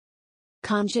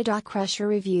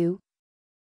Candida-Crusher-REVIEW.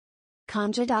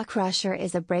 Candida-Crusher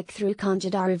is a breakthrough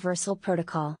Candida reversal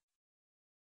protocol.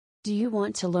 Do you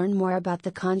want to learn more about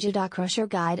the Candida-Crusher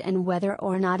guide and whether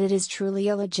or not it is truly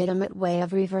a legitimate way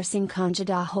of reversing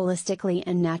Candida holistically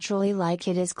and naturally like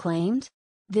it is claimed?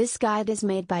 This guide is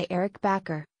made by Eric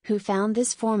Bakker, who found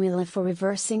this formula for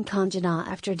reversing Candida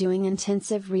after doing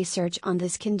intensive research on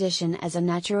this condition as a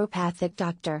naturopathic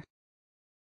doctor.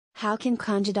 How can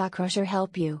Candida-Crusher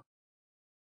help you?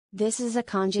 This is a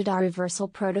Candida reversal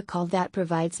protocol that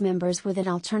provides members with an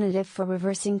alternative for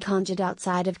reversing Candida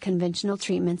outside of conventional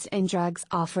treatments and drugs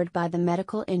offered by the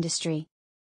medical industry.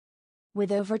 With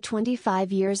over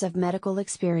 25 years of medical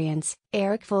experience,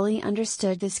 Eric fully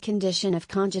understood this condition of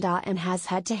Candida and has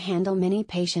had to handle many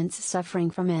patients suffering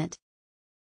from it.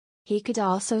 He could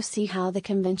also see how the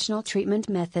conventional treatment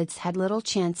methods had little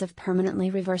chance of permanently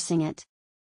reversing it.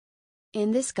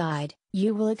 In this guide,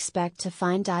 you will expect to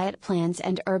find diet plans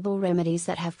and herbal remedies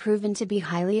that have proven to be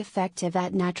highly effective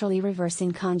at naturally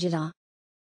reversing Candida.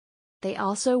 They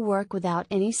also work without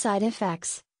any side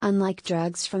effects, unlike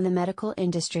drugs from the medical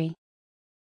industry.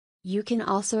 You can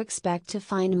also expect to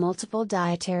find multiple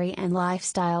dietary and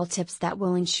lifestyle tips that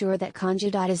will ensure that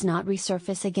Candida does not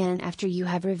resurface again after you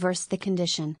have reversed the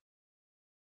condition.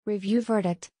 Review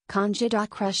verdict: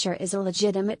 Candida-Crusher is a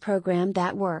legitimate program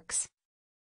that works.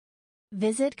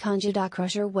 Visit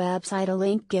Candida-Crusher website, a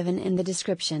link given in the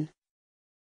description.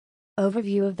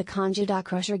 Overview of the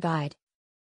Candida-Crusher guide.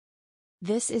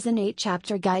 This is an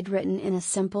 8-chapter guide written in a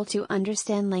simple to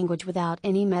understand language without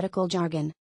any medical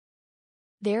jargon.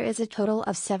 There is a total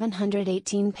of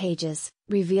 718 pages,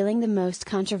 revealing the most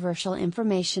controversial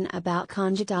information about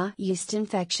Candida yeast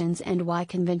infections and why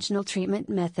conventional treatment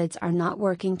methods are not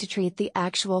working to treat the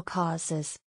actual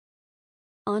causes.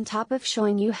 On top of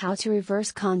showing you how to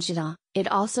reverse Candida,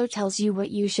 it also tells you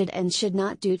what you should and should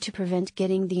not do to prevent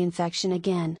getting the infection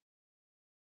again.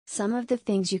 Some of the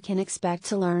things you can expect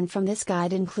to learn from this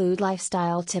guide include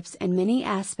lifestyle tips and many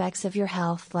aspects of your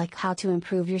health, like how to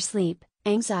improve your sleep,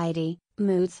 anxiety,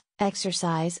 moods,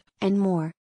 exercise, and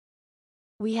more.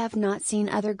 We have not seen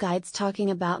other guides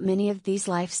talking about many of these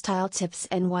lifestyle tips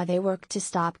and why they work to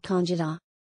stop Candida.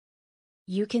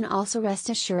 You can also rest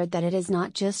assured that it is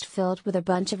not just filled with a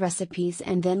bunch of recipes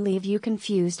and then leave you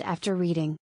confused after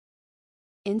reading.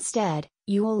 Instead,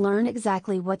 you will learn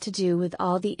exactly what to do with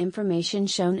all the information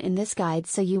shown in this guide,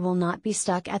 so you will not be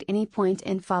stuck at any point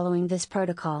in following this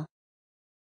protocol.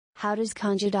 How does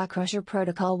Candida-Crusher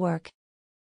protocol work?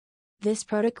 This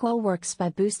protocol works by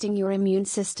boosting your immune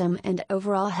system and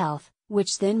overall health,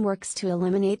 which then works to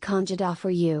eliminate Candida for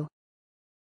you.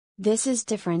 This is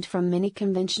different from many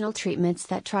conventional treatments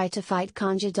that try to fight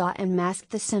Candida and mask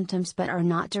the symptoms but are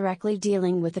not directly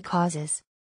dealing with the causes.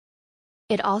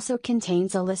 It also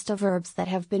contains a list of herbs that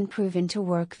have been proven to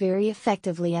work very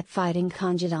effectively at fighting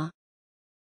Candida.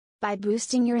 By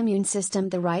boosting your immune system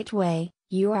the right way,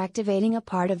 you are activating a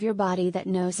part of your body that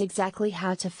knows exactly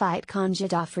how to fight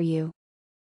Candida for you.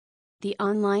 The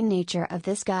online nature of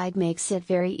this guide makes it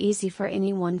very easy for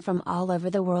anyone from all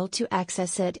over the world to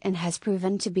access it and has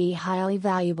proven to be highly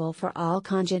valuable for all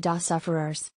Candida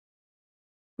sufferers.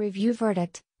 Review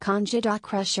verdict: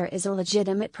 Candida-Crusher is a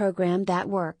legitimate program that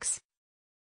works.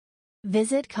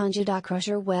 Visit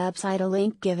Candida-Crusher website, a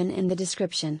link given in the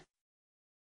description.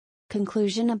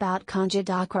 Conclusion about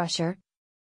Candida-Crusher.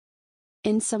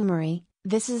 In summary,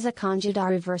 this is a Candida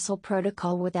reversal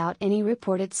protocol without any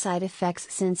reported side effects,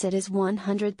 since it is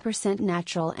 100%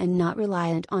 natural and not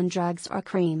reliant on drugs or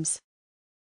creams.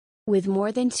 With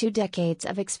more than 2 decades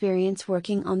of experience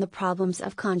working on the problems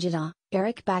of Candida,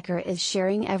 Eric Bakker is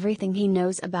sharing everything he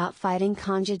knows about fighting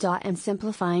Candida and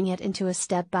simplifying it into a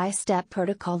step-by-step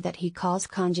protocol that he calls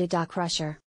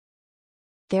Candida-Crusher.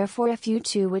 Therefore, if you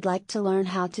too would like to learn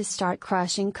how to start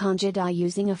crushing Candida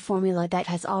using a formula that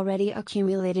has already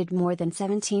accumulated more than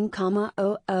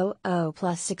 17,000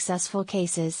 plus successful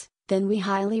cases, then we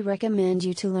highly recommend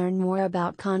you to learn more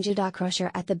about Candida-Crusher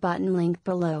at the button link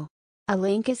below. A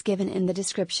link is given in the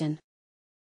description.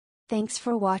 Thanks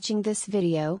for watching this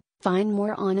video. Find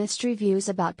more honest reviews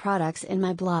about products in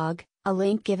my blog, a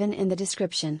link given in the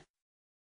description.